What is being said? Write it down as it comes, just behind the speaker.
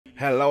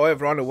Hello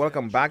everyone and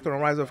welcome back to the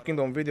Rise of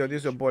Kingdom video. This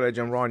is your boy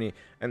Legend Ronnie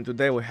and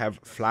today we have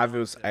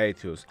Flavius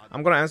Aetius.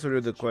 I'm gonna answer you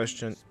the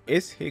question,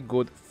 is he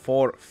good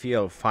for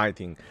field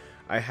fighting?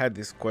 I had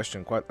this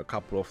question quite a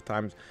couple of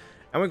times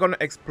and we're gonna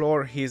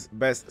explore his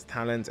best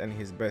talents and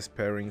his best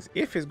pairings,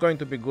 if he's going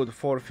to be good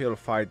for field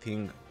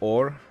fighting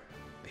or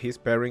his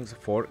pairings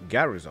for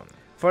Garrison.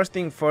 First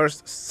thing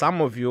first, some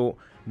of you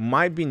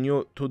might be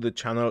new to the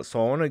channel, so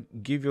I want to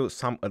give you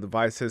some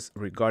advices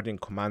regarding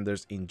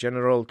commanders in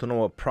general to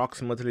know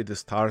approximately the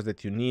stars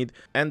that you need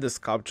and the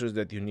sculptures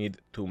that you need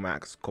to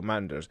max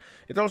commanders.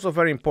 It's also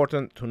very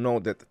important to know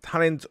that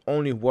talents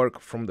only work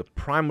from the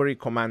primary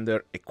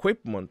commander,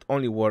 equipment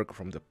only work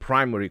from the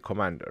primary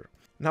commander.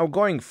 Now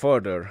going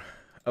further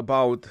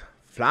about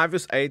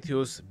Flavius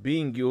Aetius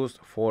being used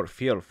for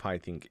field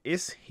fighting,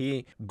 is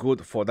he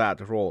good for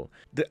that role?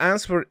 The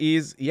answer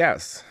is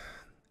yes.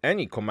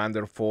 Any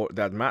commander for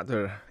that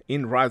matter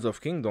in Rise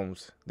of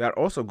Kingdoms, they're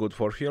also good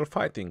for field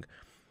fighting.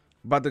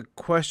 But the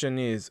question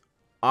is,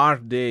 are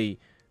they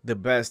the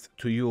best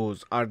to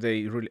use? Are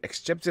they really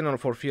exceptional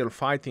for field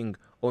fighting,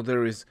 or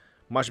there is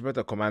much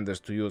better commanders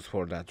to use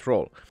for that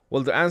role?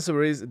 Well, the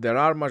answer is there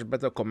are much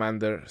better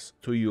commanders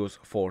to use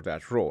for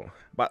that role.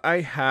 But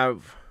I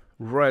have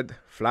read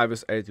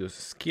Flavius Aetius'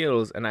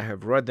 skills and I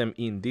have read them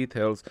in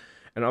details,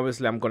 and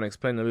obviously I'm going to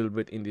explain a little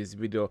bit in this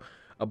video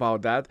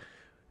about that.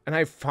 And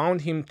I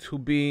found him to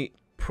be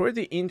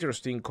pretty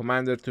interesting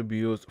commander to be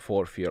used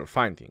for field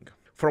fighting.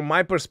 From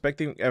my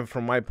perspective and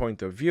from my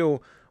point of view,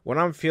 when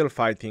I'm field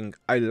fighting,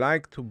 I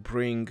like to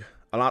bring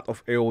a lot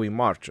of AoE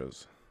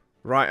marches.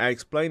 Right, I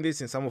explained this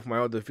in some of my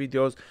other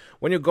videos.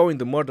 When you go in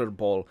the murder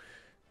ball,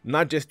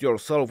 not just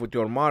yourself with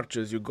your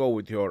marches, you go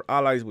with your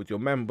allies, with your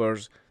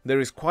members, there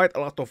is quite a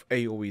lot of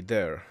AoE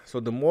there. So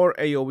the more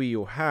AoE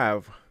you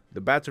have,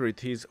 the better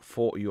it is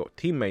for your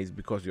teammates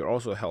because you're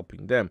also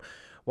helping them.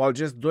 While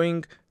just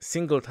doing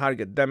single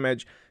target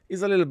damage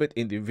is a little bit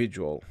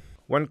individual.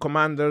 When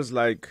commanders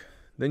like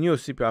the new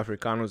CP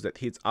Africanus that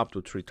hits up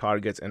to 3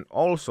 targets and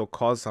also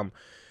cause some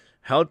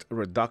health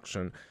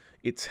reduction,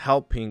 it's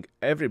helping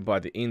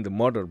everybody in the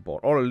murder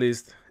ball, or at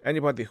least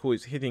anybody who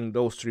is hitting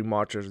those 3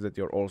 marchers that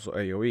you're also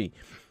AoE.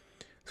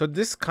 So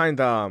this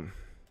kinda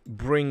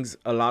brings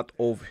a lot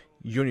of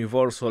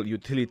universal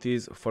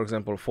utilities, for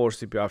example for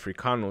CP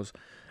Africanus,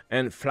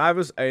 and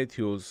Flavius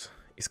Aetius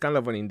is kind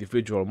of an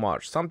individual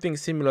march, something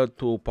similar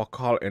to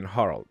Pakal and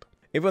Harald.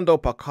 Even though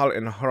Pakal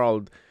and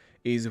Harald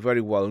is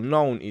very well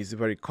known, is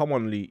very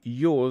commonly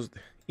used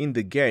in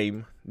the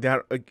game, they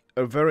are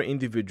a very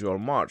individual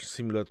march,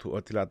 similar to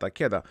Attila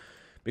Takeda,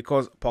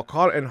 because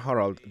Pakal and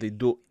Harald, they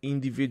do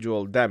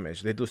individual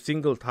damage, they do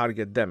single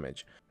target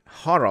damage.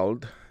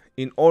 Harald,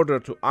 in order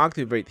to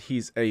activate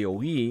his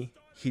AoE,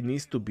 he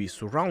needs to be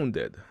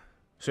surrounded,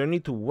 so you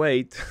need to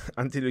wait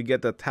until you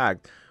get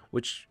attacked,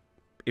 which,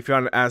 if you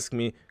want to ask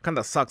me, kind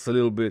of sucks a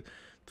little bit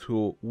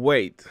to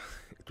wait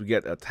to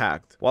get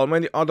attacked. While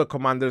many other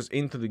commanders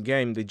into the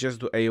game, they just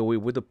do AoE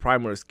with the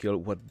primary skill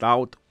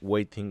without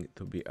waiting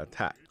to be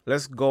attacked.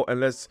 Let's go and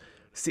let's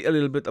see a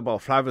little bit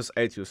about Flavius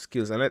Aetius'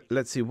 skills, and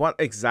let's see what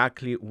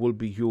exactly will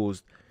be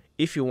used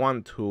if you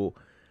want to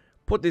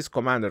put this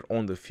commander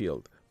on the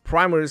field.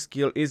 Primary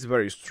skill is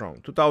very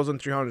strong,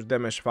 2300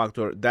 damage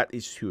factor, that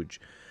is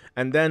huge.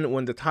 And then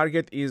when the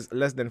target is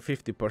less than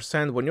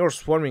 50%, when you're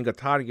swarming a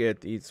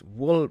target, it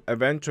will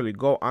eventually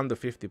go under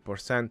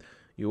 50%,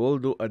 you will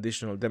do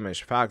additional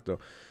damage factor.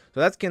 So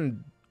that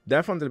can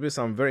definitely be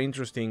some very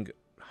interesting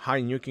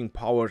high nuking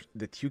power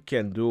that you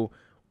can do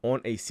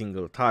on a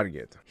single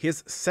target.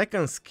 His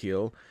second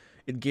skill,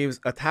 it gives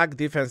attack,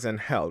 defense and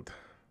health.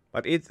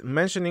 But it's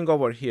mentioning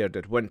over here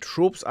that when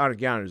troops are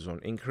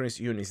garrisoned, increase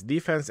units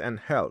defense and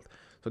health.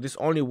 So this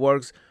only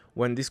works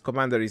when this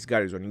commander is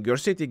garrisoning your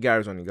city,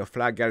 garrisoning a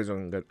flag,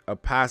 garrisoning a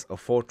pass, a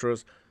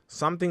fortress,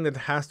 something that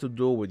has to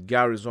do with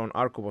garrison,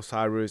 Ark of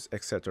Osiris,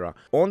 etc.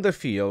 On the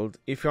field,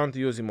 if you want to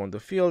use him on the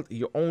field,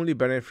 you only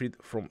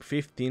benefit from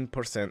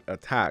 15%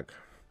 attack,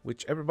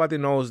 which everybody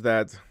knows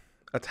that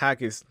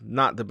attack is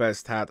not the best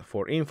stat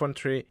for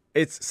infantry.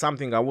 It's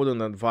something I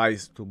wouldn't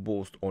advise to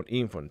boost on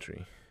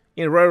infantry.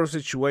 In rare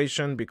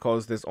situation,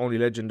 because there's only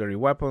legendary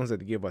weapons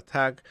that give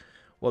attack,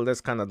 well,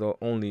 that's kind of the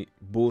only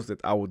boost that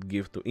I would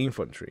give to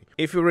infantry.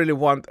 If you really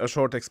want a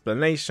short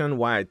explanation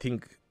why I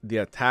think the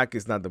attack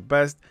is not the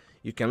best,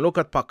 you can look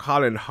at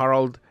Pakal and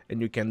Harald and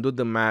you can do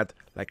the math,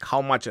 like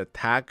how much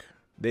attack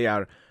they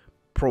are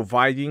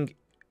providing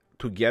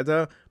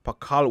together,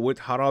 Pakal with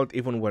Harald,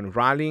 even when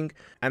rallying,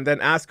 and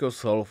then ask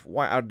yourself,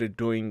 why are they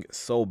doing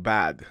so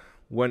bad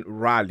when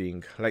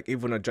rallying? Like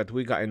even a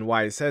Jadwiga and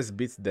YSS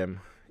beats them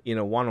in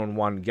a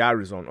one-on-one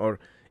garrison, or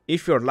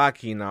if you're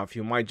lucky enough,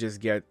 you might just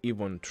get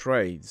even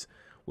trades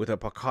with a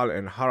Pakal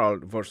and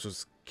Harald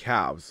versus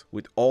Cavs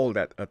with all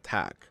that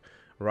attack,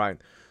 right?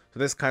 So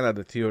that's kind of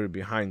the theory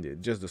behind it,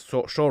 just the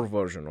short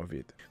version of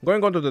it.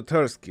 Going on to the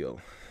third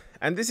skill,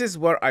 and this is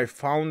where I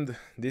found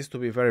this to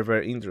be very,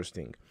 very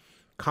interesting.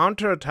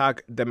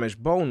 Counterattack damage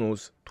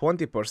bonus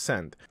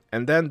 20%,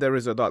 and then there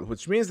is a dot,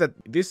 which means that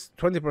this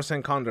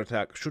 20%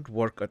 counterattack should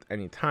work at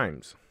any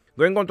times.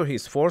 Going on to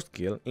his fourth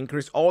skill,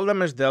 increase all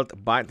damage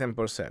dealt by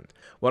 10%.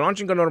 When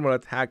launching a normal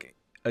attack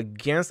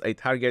against a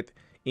target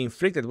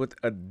inflicted with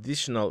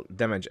additional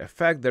damage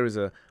effect, there is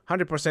a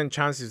 100%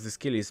 chance if the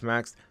skill is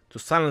maxed to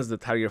silence the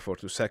target for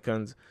 2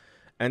 seconds,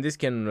 and this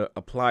can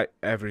apply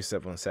every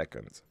 7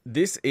 seconds.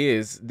 This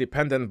is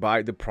dependent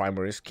by the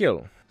primary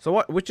skill.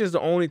 So which is the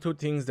only two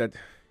things that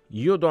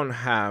you don't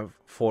have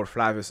for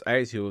Flavius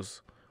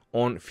Aetius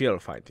on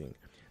field fighting.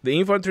 The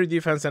infantry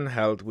defense and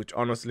health, which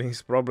honestly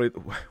is probably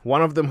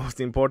one of the most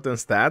important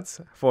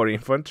stats for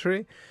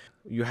infantry.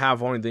 You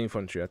have only the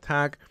infantry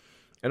attack.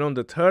 And on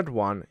the third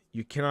one,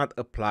 you cannot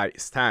apply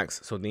stacks,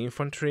 so the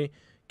infantry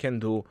can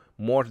do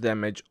more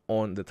damage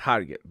on the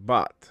target.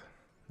 But,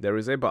 there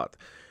is a but,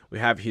 we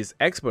have his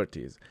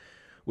expertise,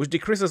 which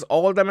decreases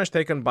all damage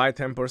taken by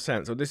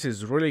 10%. So this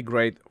is really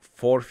great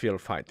for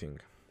field fighting.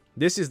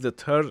 This is the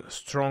third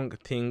strong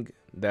thing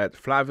that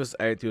Flavius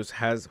Aetius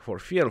has for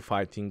field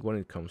fighting when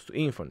it comes to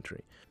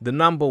infantry. The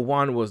number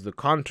one was the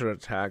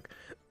counterattack.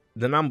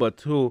 The number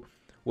two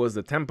was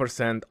the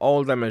 10%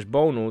 all damage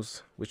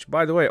bonus, which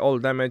by the way, all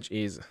damage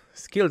is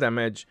skill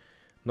damage,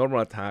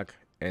 normal attack,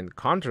 and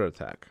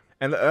counterattack.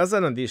 And as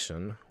an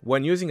addition,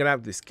 when using an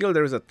ability skill,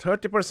 there is a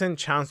 30%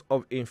 chance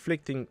of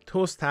inflicting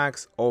 2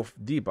 stacks of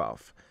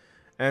debuff.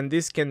 And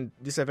this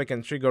effect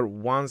can trigger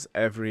once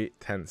every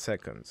 10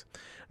 seconds.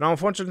 Now,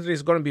 unfortunately,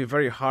 it's going to be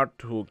very hard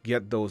to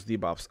get those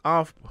debuffs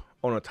off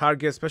on a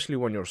target, especially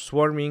when you're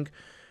swarming.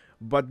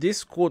 But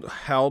this could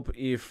help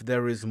if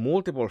there is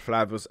multiple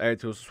Flavius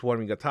Aetius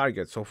swarming a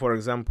target. So, for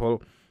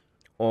example,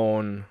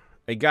 on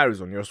a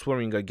garrison, you're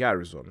swarming a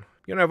garrison.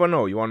 You never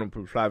know, you want to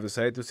put Flavius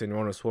Aetius and you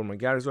want to swarm a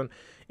garrison.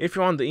 If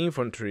you want the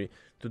infantry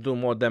to do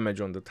more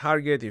damage on the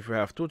target, if you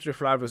have 2-3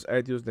 Flavius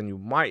Aetius, then you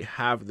might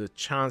have the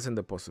chance and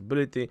the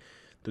possibility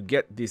to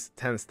get these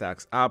 10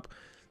 stacks up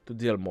to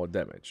deal more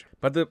damage.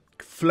 But the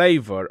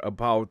flavor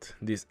about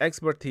this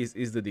expertise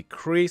is the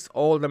decrease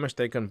all damage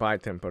taken by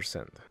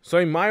 10%. So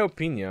in my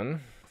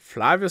opinion,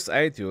 Flavius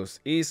Aetius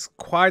is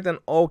quite an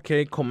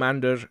okay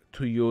commander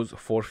to use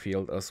for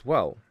field as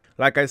well.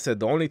 Like I said,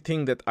 the only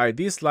thing that I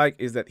dislike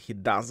is that he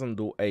doesn't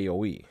do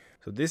AoE.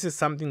 So this is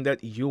something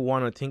that you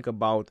want to think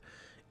about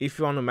if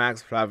you want to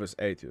max Flavius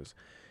Aetius.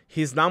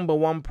 His number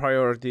one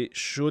priority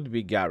should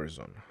be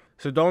Garrison.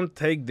 So don't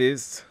take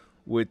this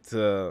with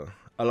a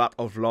lot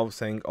of love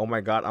saying, oh my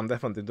god, I'm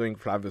definitely doing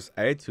Flavius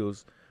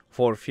Aetius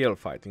for field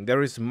fighting.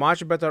 There is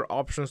much better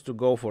options to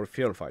go for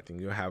field fighting.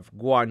 You have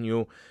Guan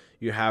Yu,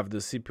 you have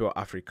the Scipio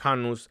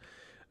Africanus,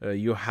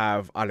 you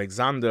have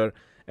Alexander.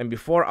 And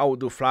before I would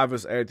do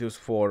Flavius Aetius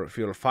for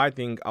field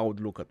fighting, I would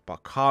look at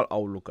Pakal, I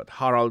would look at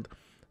Harald.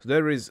 So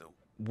there is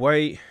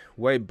way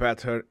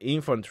better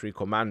infantry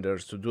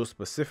commanders to do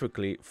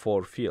specifically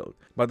for field.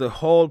 But the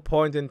whole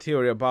point and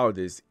theory about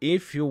this,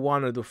 if you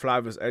want to do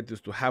Flavius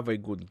Aetius to have a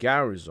good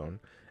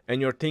garrison,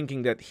 and you're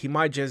thinking that he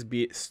might just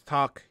be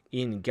stuck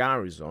in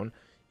garrison,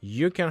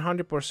 you can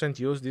 100%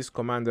 use this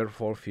commander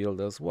for field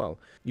as well.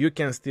 You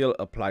can still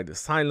apply the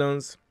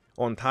silence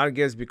on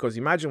targets, because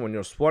imagine when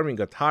you're swarming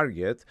a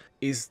target,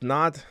 it's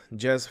not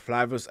just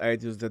Flavius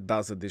Aetius that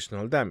does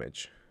additional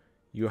damage.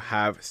 You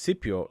have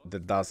Scipio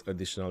that does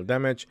additional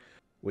damage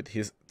with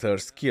his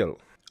third skill.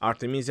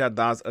 Artemisia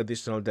does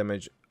additional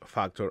damage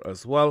factor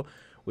as well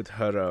with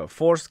her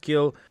fourth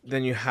skill.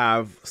 Then you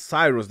have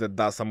Cyrus that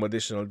does some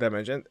additional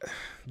damage, and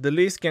the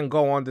list can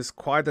go on. There's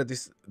quite a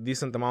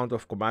decent amount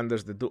of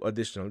commanders that do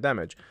additional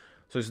damage.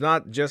 So it's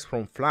not just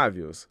from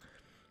Flavius.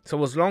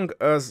 So as long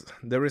as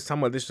there is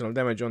some additional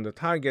damage on the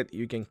target,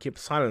 you can keep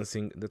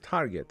silencing the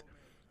target.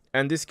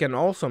 And this can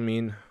also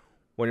mean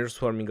when you're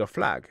swarming a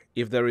flag.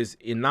 If there is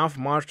enough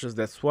marchers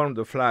that swarm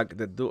the flag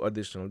that do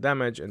additional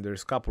damage, and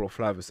there's a couple of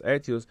Flavius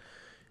Aetius,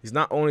 it's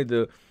not only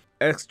the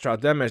extra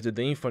damage that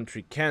the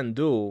infantry can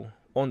do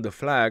on the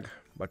flag,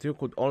 but you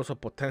could also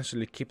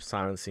potentially keep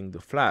silencing the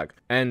flag.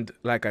 And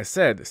like I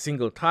said,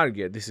 single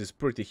target, this is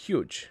pretty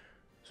huge.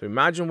 So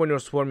imagine when you're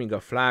swarming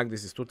a flag,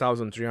 this is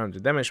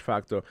 2300 damage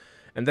factor,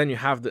 and then you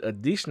have the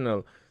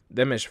additional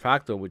damage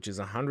factor, which is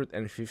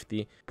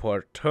 150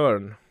 per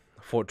turn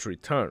for 3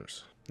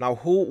 turns. Now,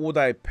 who would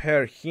I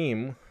pair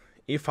him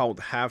if I would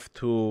have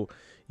to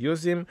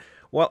use him?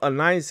 Well, a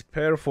nice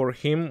pair for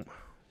him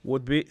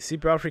would be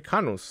Scipio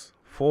Africanus,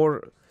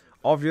 for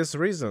obvious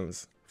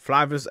reasons.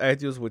 Flavius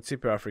Aetius with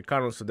Scipio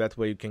Africanus, so that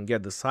way you can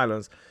get the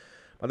silence.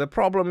 But the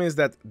problem is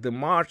that the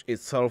march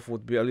itself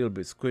would be a little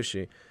bit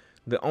squishy.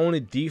 The only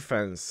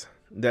defense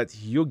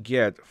that you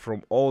get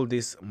from all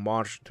this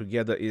march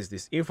together is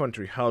this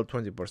infantry health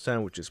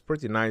 20%, which is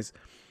pretty nice.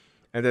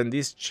 And then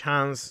this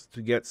chance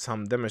to get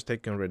some damage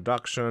taken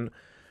reduction.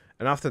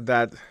 And after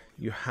that,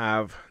 you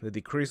have the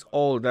decrease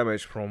all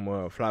damage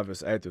from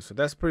Flavius Aetius. So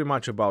that's pretty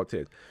much about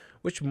it,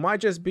 which might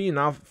just be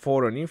enough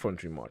for an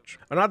infantry march.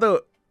 Another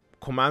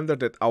commander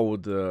that I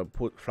would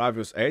put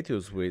Flavius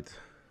Aetius with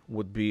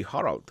would be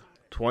Harald.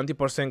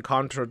 20%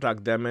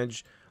 counterattack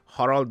damage.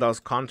 Harald does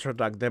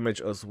counterattack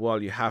damage as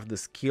well. You have the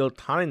skill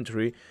talent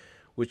tree,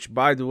 which,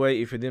 by the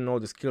way, if you didn't know,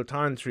 the skill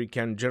talent tree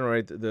can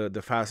generate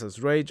the fastest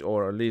rage,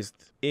 or at least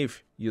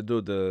if you do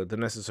the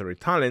necessary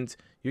talent,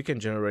 you can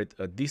generate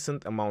a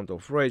decent amount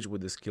of rage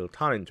with the skill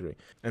talent tree.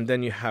 And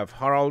then you have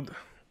Harald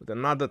with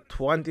another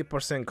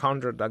 20%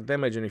 counter attack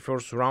damage, and if you're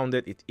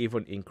surrounded, it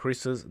even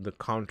increases the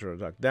counter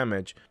attack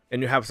damage.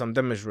 And you have some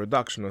damage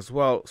reduction as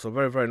well, so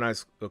very, very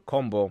nice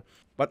combo.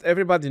 But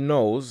everybody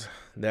knows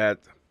that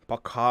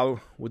Pakal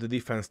with the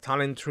defense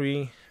talent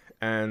tree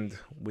and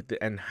with the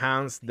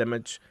enhanced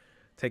damage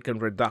taken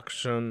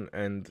reduction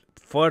and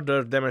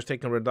further damage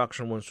taken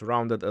reduction when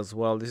surrounded as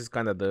well, this is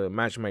kind of the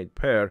match made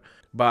pair.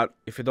 But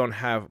if you don't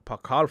have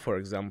Pakal, for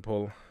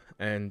example,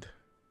 and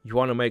you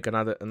want to make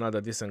another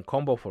decent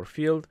combo for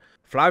field,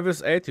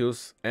 Flavius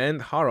Aetius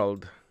and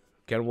Harald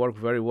can work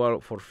very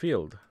well for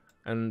field.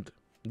 And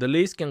the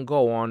list can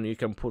go on. You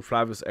can put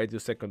Flavius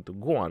Aetius second to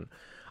Guan.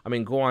 I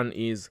mean, Guan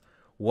is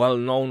well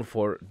known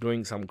for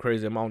doing some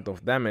crazy amount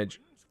of damage.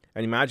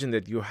 And imagine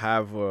that you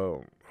have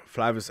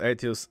Flavius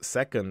Aetius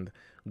second,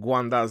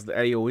 Guan does the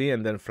AoE,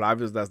 and then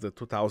Flavius does the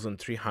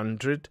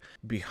 2300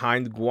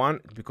 behind Guan,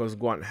 because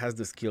Guan has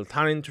the skill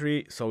talent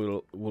tree,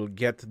 so we'll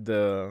get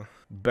the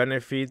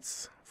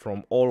benefits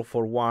from All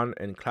for One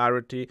and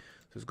Clarity.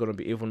 So it's going to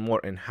be even more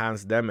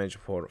enhanced damage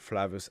for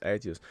Flavius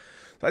Aetius.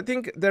 So I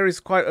think there is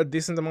quite a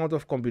decent amount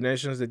of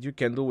combinations that you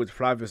can do with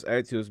Flavius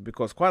Aetius,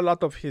 because quite a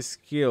lot of his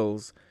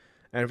skills,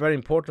 and very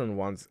important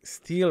ones,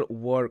 still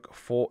work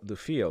for the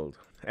field.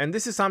 And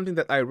this is something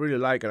that I really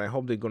like, and I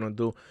hope they're going to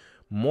do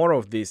more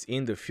of this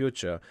in the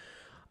future.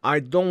 I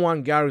don't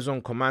want Garrison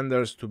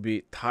commanders to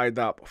be tied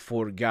up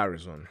for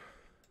Garrison.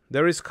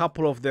 There is a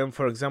couple of them,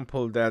 for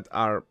example, that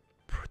are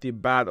pretty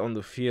bad on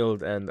the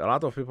field, and a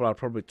lot of people are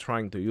probably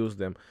trying to use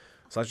them,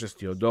 such as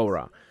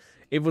Theodora.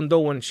 Even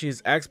though when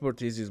she's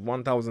expertise is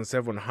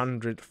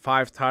 1700,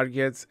 5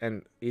 targets,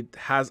 and it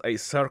has a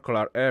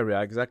circular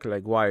area, exactly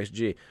like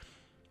YSG.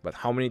 But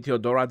how many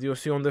Theodora do you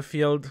see on the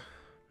field?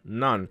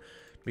 None.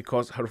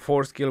 Because her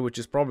 4th skill, which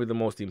is probably the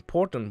most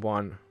important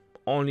one,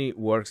 only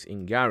works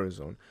in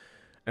Garrison.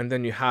 And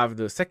then you have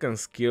the 2nd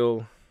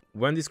skill,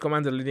 when this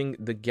commander leading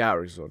the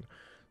Garrison.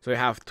 So you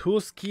have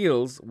 2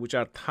 skills which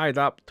are tied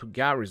up to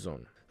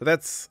Garrison. So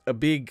that's a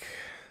big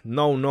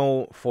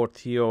no-no for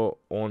Theo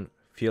on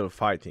field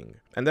fighting.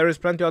 And there is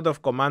plenty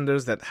of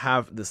commanders that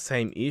have the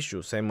same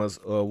issue, same as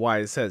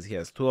Y says. He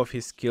has 2 of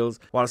his skills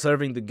while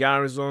serving the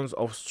garrisons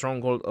of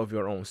stronghold of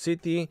your own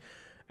city.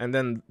 And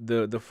then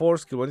the 4th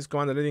skill, when this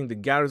commander leading the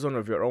garrison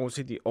of your own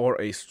city or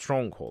a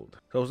stronghold.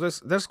 So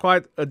there's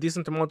quite a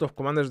decent amount of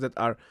commanders that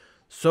are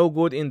so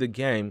good in the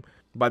game,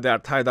 but they are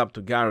tied up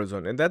to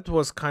Garrison. And that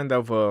was kind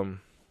of a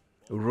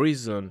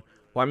reason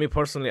why me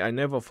personally, I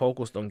never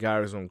focused on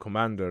Garrison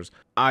commanders.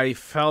 I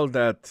felt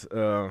that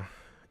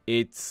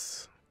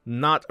it's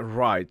not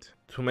right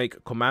to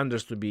make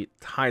commanders to be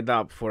tied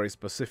up for a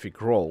specific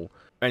role,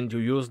 and you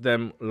use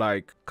them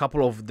like a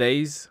couple of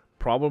days,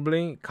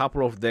 probably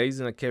couple of days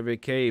in a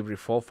KVK every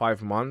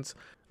 4-5 months.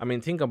 I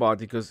mean, think about it,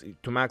 because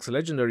to max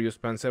legendary you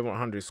spend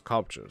 700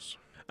 sculptures.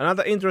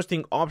 Another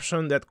interesting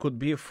option that could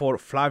be for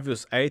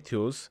Flavius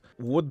Aetius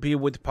would be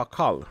with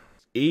Pakal.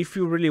 If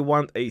you really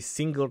want a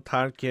single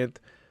target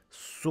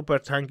super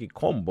tanky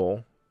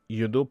combo,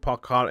 you do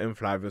Pakal and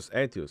Flavius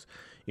Aetius.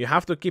 You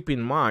have to keep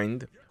in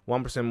mind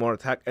 1% more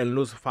attack and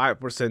lose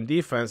 5%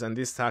 defense, and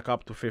this stack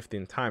up to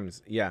 15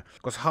 times. Yeah,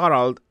 because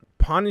Harald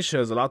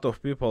punishes a lot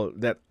of people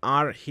that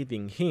are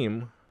hitting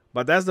him,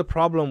 but that's the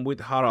problem with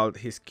Harald.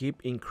 He's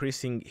keep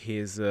increasing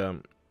his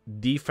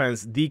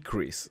defense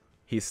decrease,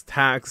 his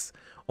stacks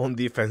on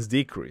defense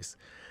decrease,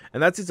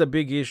 and that's a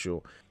big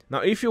issue. Now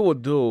if you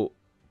would do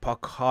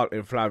Pakal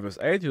and Flavius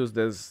Aetius,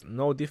 there's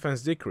no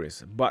defense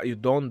decrease, but you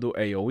don't do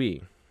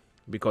AoE,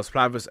 because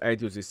Flavius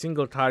Aetius is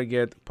single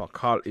target,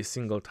 Pakal is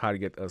single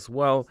target as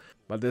well.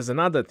 But there's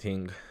another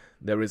thing,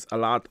 there is a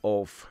lot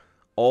of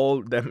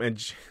all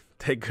damage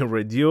taken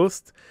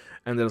reduced,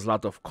 and there's a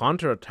lot of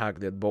counter attack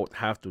that both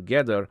have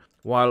together,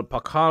 while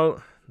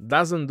Pakal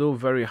doesn't do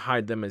very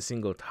high damage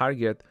single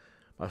target,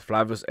 but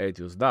Flavius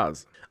Aetius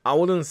does. I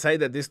wouldn't say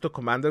that these 2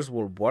 commanders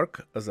will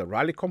work as a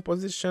rally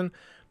composition,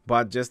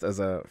 but just as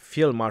a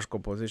field march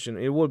composition,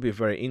 it will be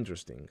very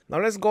interesting. Now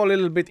let's go a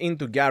little bit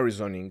into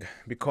garrisoning,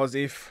 because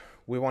if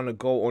we want to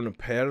go on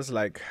pairs,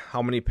 like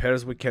how many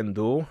pairs we can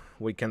do,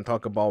 we can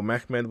talk about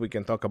Mehmed, we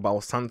can talk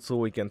about Sansu,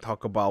 we can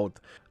talk about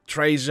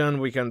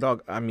Trajan, we can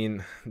talk, I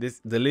mean,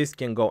 the list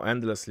can go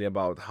endlessly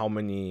about how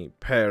many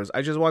pairs.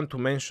 I just want to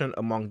mention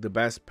among the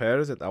best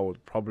pairs that I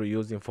would probably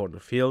use for the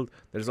field.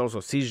 There's also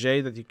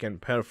CJ, that you can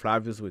pair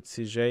Flavius with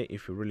CJ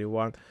if you really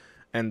want,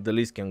 and the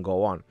list can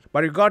go on.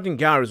 But regarding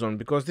Garrison,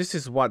 because this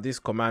is what this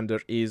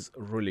commander is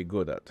really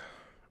good at,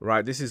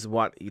 right? This is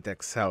what it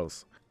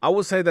excels. I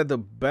would say that the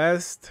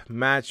best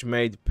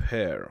match-made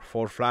pair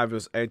for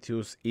Flavius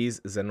Aetius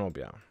is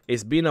Zenobia.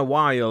 It's been a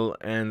while,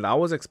 and I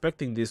was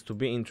expecting this to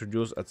be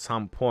introduced at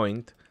some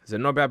point,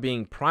 Zenobia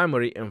being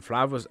primary and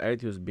Flavius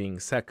Aetius being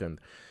second.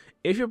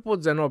 If you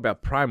put Zenobia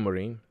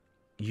primary,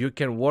 you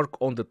can work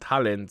on the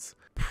talents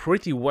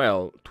pretty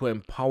well to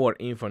empower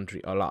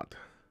infantry a lot.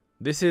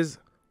 This is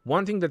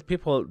One thing that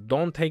people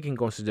don't take in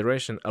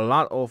consideration, a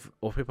lot of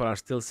people are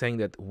still saying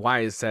that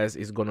YSS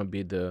is going to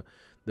be the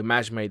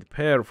match-made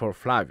pair for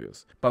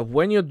Flavius. But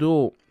when you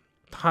do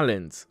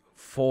talents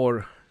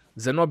for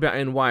Zenobia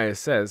and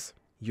YSS,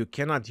 you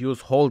cannot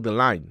use Hold the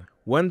Line.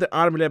 When the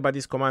army led by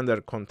this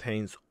commander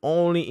contains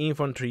only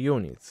infantry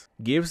units,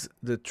 gives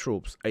the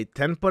troops a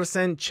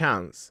 10%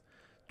 chance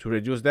to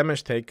reduce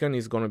damage taken.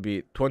 Is going to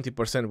be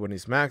 20% when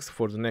it's max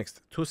for the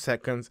next 2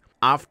 seconds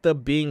after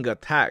being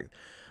attacked.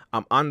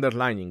 I'm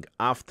underlining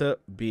after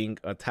being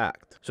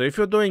attacked. So if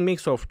you're doing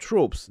mix of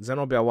troops,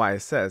 Zenobia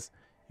YSS,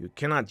 you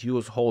cannot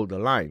use Hold the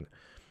Line.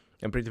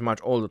 And pretty much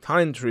all the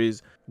talent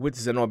trees with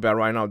Zenobia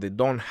right now, they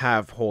don't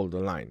have Hold the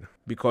Line.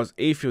 Because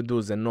if you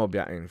do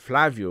Zenobia and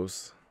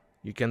Flavius,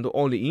 you can do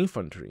only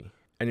infantry.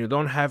 And you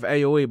don't have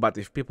AoE, but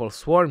if people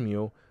swarm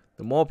you,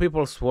 the more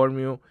people swarm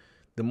you,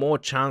 the more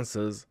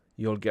chances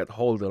you'll get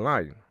Hold the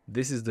Line.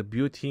 This is the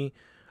beauty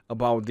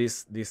about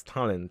this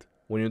talent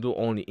when you do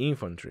only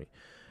infantry.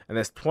 And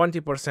that's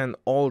 20%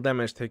 all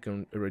damage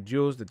taken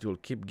reduced that you'll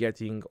keep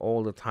getting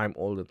all the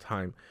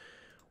time.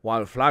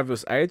 While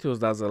Flavius Aetius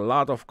does a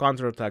lot of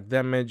counterattack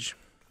damage,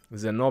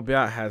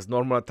 Zenobia has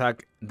normal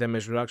attack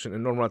damage reduction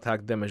and normal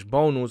attack damage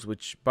bonus,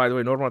 which, by the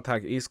way, normal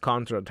attack is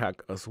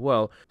counterattack as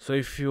well. So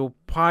if you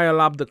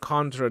pile up the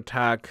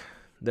counterattack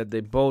that they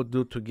both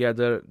do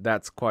together,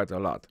 that's quite a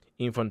lot.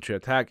 Infantry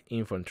attack,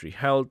 infantry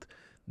health,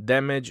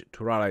 damage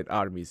to rallied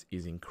armies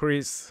is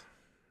increased,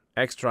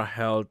 extra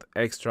health,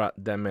 extra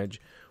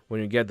damage. When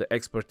you get the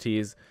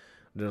expertise,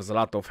 there's a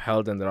lot of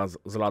health and there's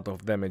a lot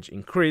of damage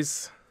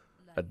increase.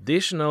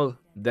 Additional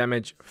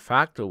damage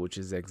factor, which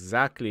is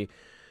exactly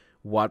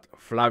what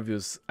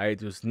Flavius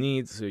Aetius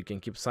needs, so you can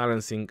keep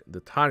silencing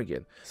the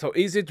target. So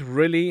is it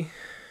really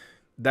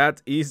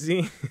that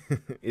easy?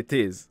 It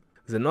is.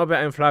 Zenobia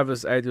and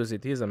Flavius Aetius,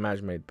 it is a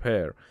match-made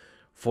pair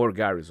for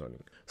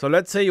garrisoning. So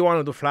let's say you want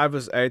to do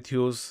Flavius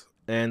Aetius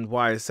and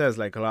YSS,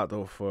 like a lot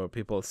of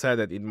people said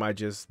that it might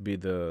just be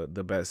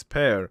the best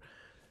pair.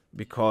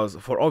 Because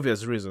for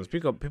obvious reasons,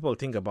 people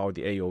think about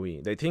the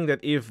AoE. They think that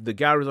if the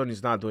garrison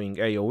is not doing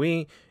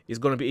AoE, it's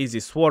going to be easy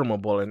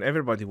swarmable and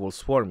everybody will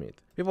swarm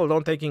it. People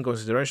don't take in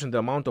consideration the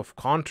amount of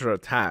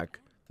counterattack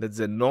that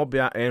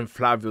Zenobia and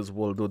Flavius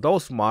will do.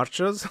 Those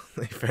marches,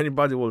 if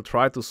anybody will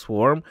try to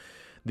swarm,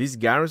 this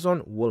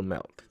garrison will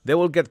melt. They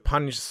will get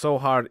punished so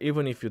hard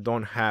even if you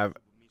don't have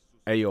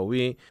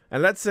AoE.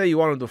 And let's say you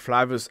want to do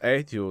Flavius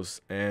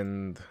Aetius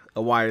and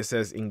a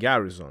YSS in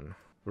garrison,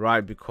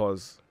 right?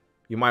 Because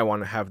you might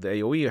want to have the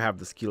AoE, you have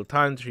the skill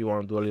talent, you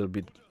want to do a little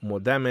bit more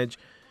damage.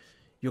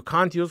 You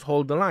can't use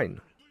Hold the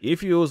Line.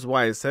 If you use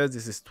YSS,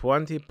 this is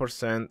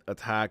 20%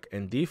 attack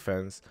and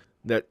defense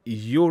that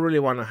you really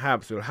want to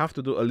have. So you'll have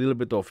to do a little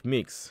bit of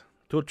mix.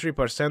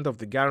 2-3% of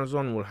the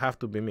garrison will have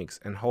to be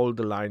mixed and Hold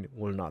the Line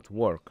will not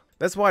work.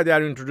 That's why they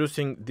are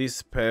introducing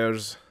these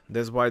pairs.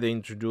 That's why they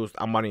introduced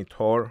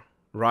Amanitor,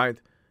 right?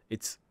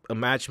 It's a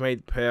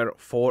match-made pair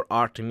for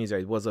Artemisia.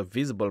 It was a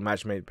visible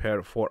match-made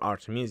pair for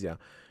Artemisia,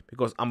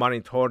 because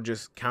Amanitor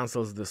just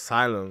cancels the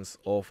silence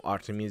of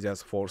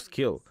Artemisia's 4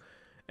 skill.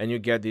 And you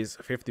get this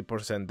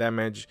 50%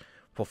 damage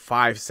for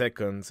 5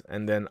 seconds.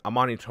 And then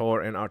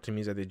Amanitor and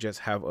Artemisia, they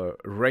just have a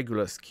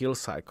regular skill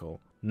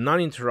cycle.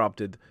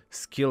 Non-interrupted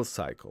skill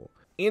cycle.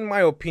 In my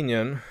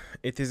opinion,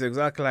 it is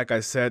exactly like I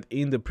said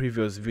in the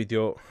previous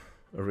video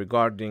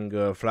regarding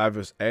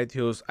Flavius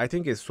Aetius. I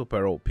think it's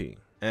super OP.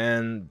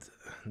 And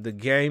the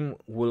game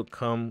will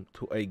come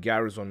to a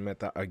garrison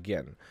meta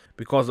again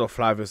because of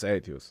Flavius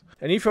Aetius.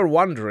 And if you're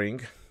wondering,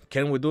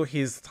 can we do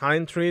his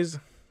talent trees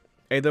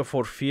either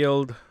for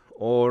field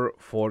or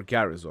for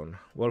garrison?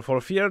 Well, for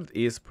field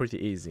is pretty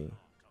easy.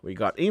 We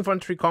got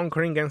infantry,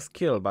 conquering and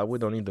skill, but we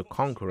don't need the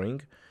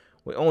conquering.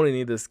 We only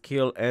need the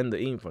skill and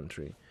the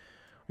infantry.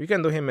 We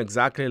can do him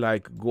exactly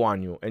like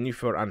Guan Yu. And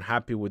if you're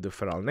unhappy with the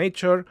feral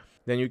nature,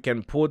 then you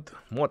can put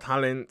more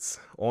talents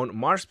on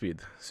march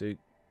speed. So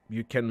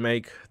you can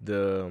make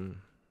the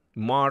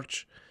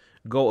march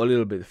go a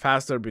little bit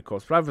faster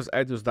because Flavius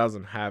Aetius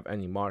doesn't have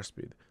any march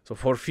speed. So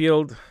for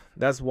field,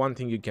 that's one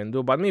thing you can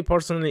do. But me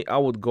personally, I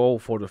would go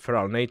for the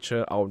feral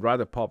nature. I would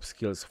rather pop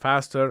skills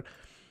faster.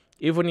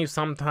 Even if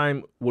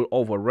sometime will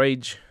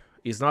overrage,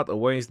 it's not a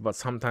waste, but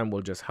sometime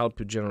will just help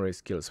you generate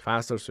skills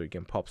faster so you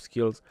can pop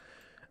skills.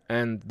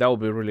 And that will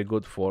be really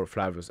good for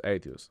Flavius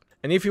Aetius.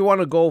 And if you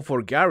want to go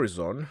for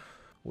garrison,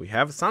 we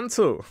have Sun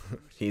Tzu.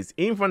 He's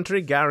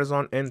infantry,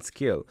 garrison, and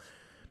skill.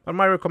 But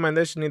my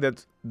recommendation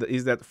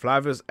is that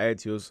Flavius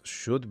Aetius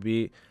should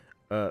be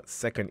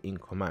second in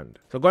command.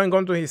 So going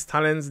on to his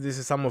talents, this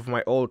is some of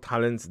my old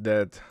talents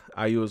that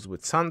I use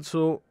with Sun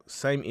Tzu.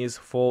 Same is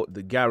for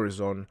the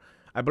garrison.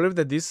 I believe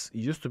that this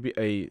used to be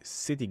a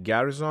city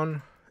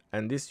garrison,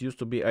 and this used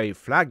to be a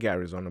flag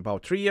garrison.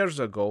 About 3 years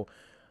ago,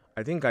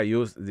 I think I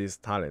used these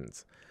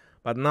talents.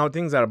 But now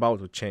things are about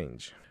to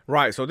change.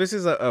 Right, so this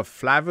is a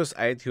Flavius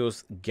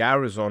Aetius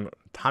garrison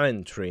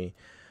talent tree,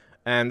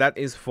 and that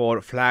is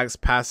for flags,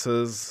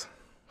 passes,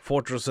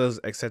 fortresses,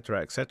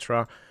 etc.,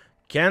 etc.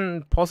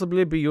 Can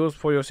possibly be used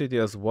for your city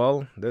as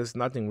well. There's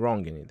nothing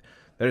wrong in it.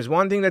 There is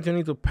one thing that you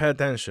need to pay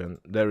attention.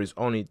 There is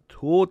only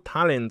 2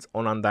 talents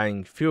on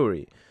Undying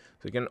Fury.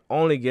 So you can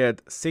only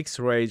get 6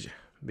 rage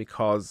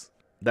because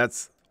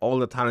that's all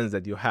the talents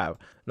that you have.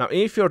 Now,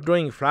 if you're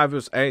doing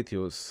Flavius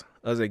Aetius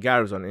as a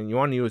Garrison and you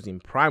want to use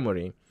in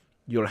primary,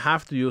 you'll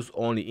have to use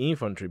only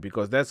infantry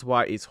because that's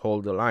why it's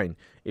hold the line.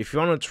 If you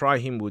want to try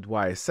him with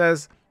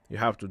YSS, you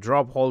have to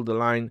drop hold the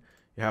line.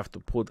 You have to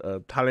put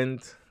a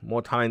talent,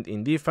 more talent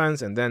in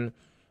defense, and then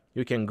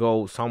you can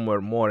go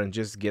somewhere more and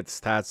just get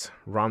stats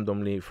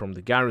randomly from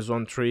the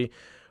Garrison tree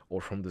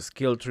or from the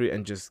skill tree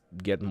and just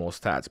get more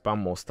stats, spam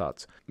more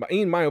stats. But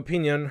in my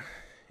opinion,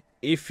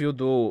 if you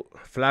do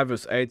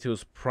Flavius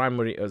Aetius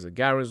primary as a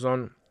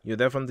Garrison, you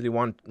definitely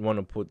want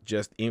to put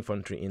just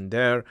infantry in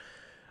there.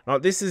 Now,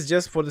 this is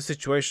just for the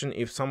situation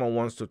if someone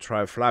wants to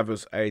try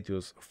Flavius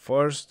Aetius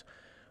first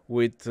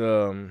with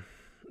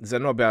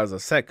Zenobia as a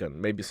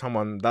second. Maybe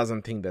someone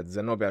doesn't think that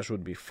Zenobia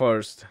should be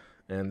first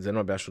and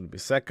Zenobia should be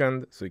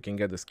second, so you can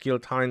get the skill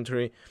talent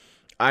tree.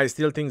 I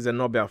still think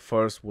Zenobia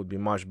first would be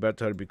much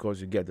better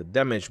because you get the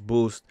damage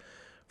boost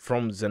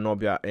from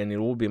Zenobia and it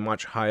will be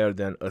much higher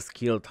than a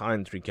skill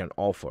talent tree can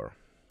offer.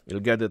 You'll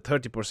get the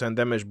 30%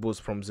 damage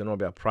boost from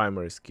Zenobia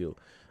primary skill,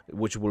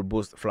 which will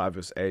boost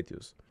Flavius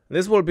Aetius.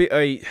 This will be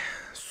a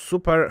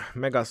super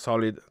mega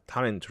solid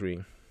talent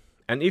tree.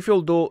 And if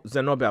you'll do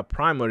Zenobia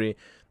primary,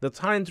 the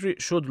talent tree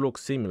should look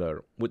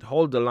similar with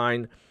hold the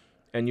line,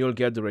 and you'll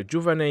get the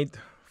rejuvenate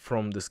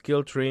from the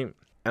skill tree.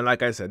 And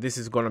like I said, this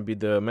is gonna be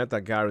the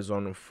meta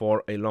Garrison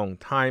for a long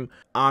time,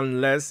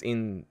 unless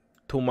in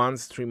 2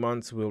 months, 3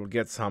 months we'll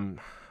get some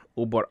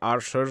uber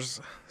archers,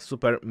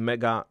 super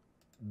mega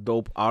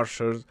dope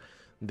archers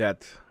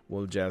that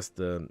will just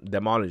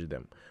demolish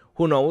them.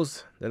 Who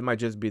knows, that might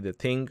just be the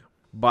thing,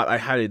 but I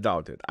highly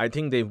doubt it. I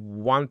think they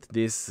want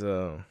this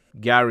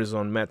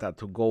Garrison meta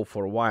to go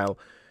for a while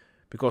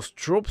because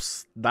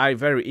troops die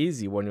very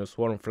easy when you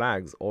swarm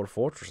flags or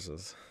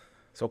fortresses.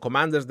 So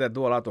commanders that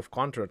do a lot of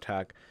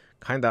counterattack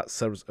kinda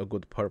serves a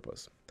good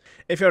purpose.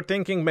 If you're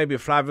thinking maybe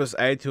Flavius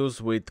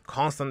Aetius with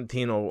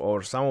Constantine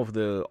or some of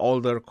the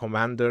older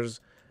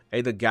commanders,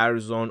 either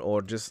Garrison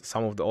or just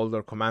some of the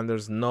older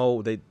commanders,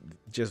 no, they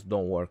just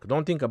don't work.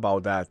 Don't think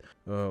about that.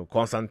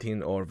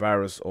 Constantine or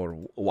Varus or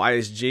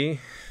YSG.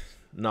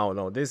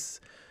 No,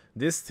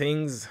 these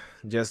things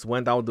just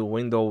went out the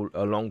window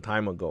a long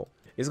time ago.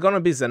 It's gonna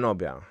be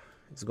Zenobia.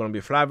 It's gonna be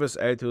Flavius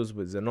Aetius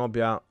with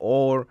Zenobia,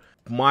 or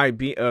might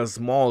be a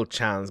small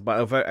chance,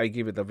 but I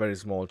give it a very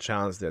small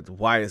chance that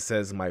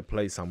YSS might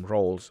play some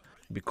roles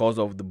because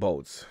of the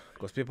boats.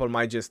 Because people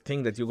might just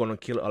think that you're gonna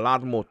kill a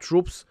lot more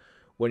troops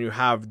when you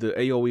have the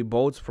AoE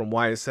boats from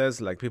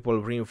YSS, like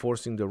people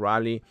reinforcing the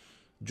rally,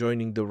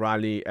 joining the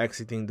rally,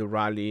 exiting the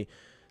rally,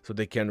 so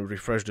they can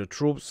refresh the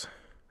troops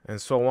and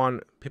so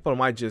on. People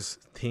might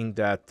just think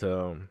that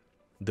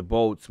the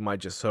boats might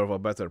just serve a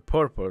better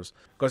purpose,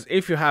 because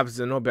if you have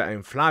Zenobia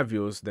and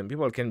Flavius, then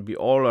people can be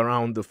all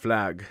around the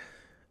flag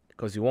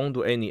because you won't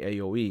do any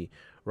AoE,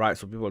 right?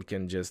 So people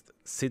can just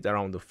sit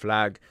around the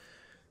flag,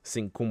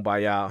 sing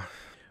Kumbaya.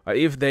 But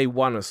if they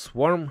want to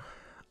swarm,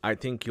 I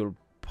think you'll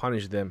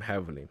punish them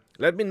heavily.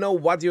 Let me know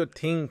what you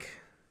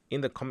think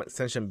in the comment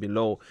section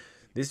below.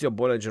 This is your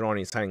boy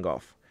Garrison signing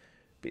off.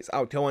 Peace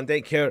out, y'all, and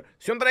take care.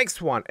 See you on the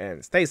next one,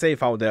 and stay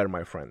safe out there,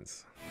 my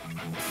friends.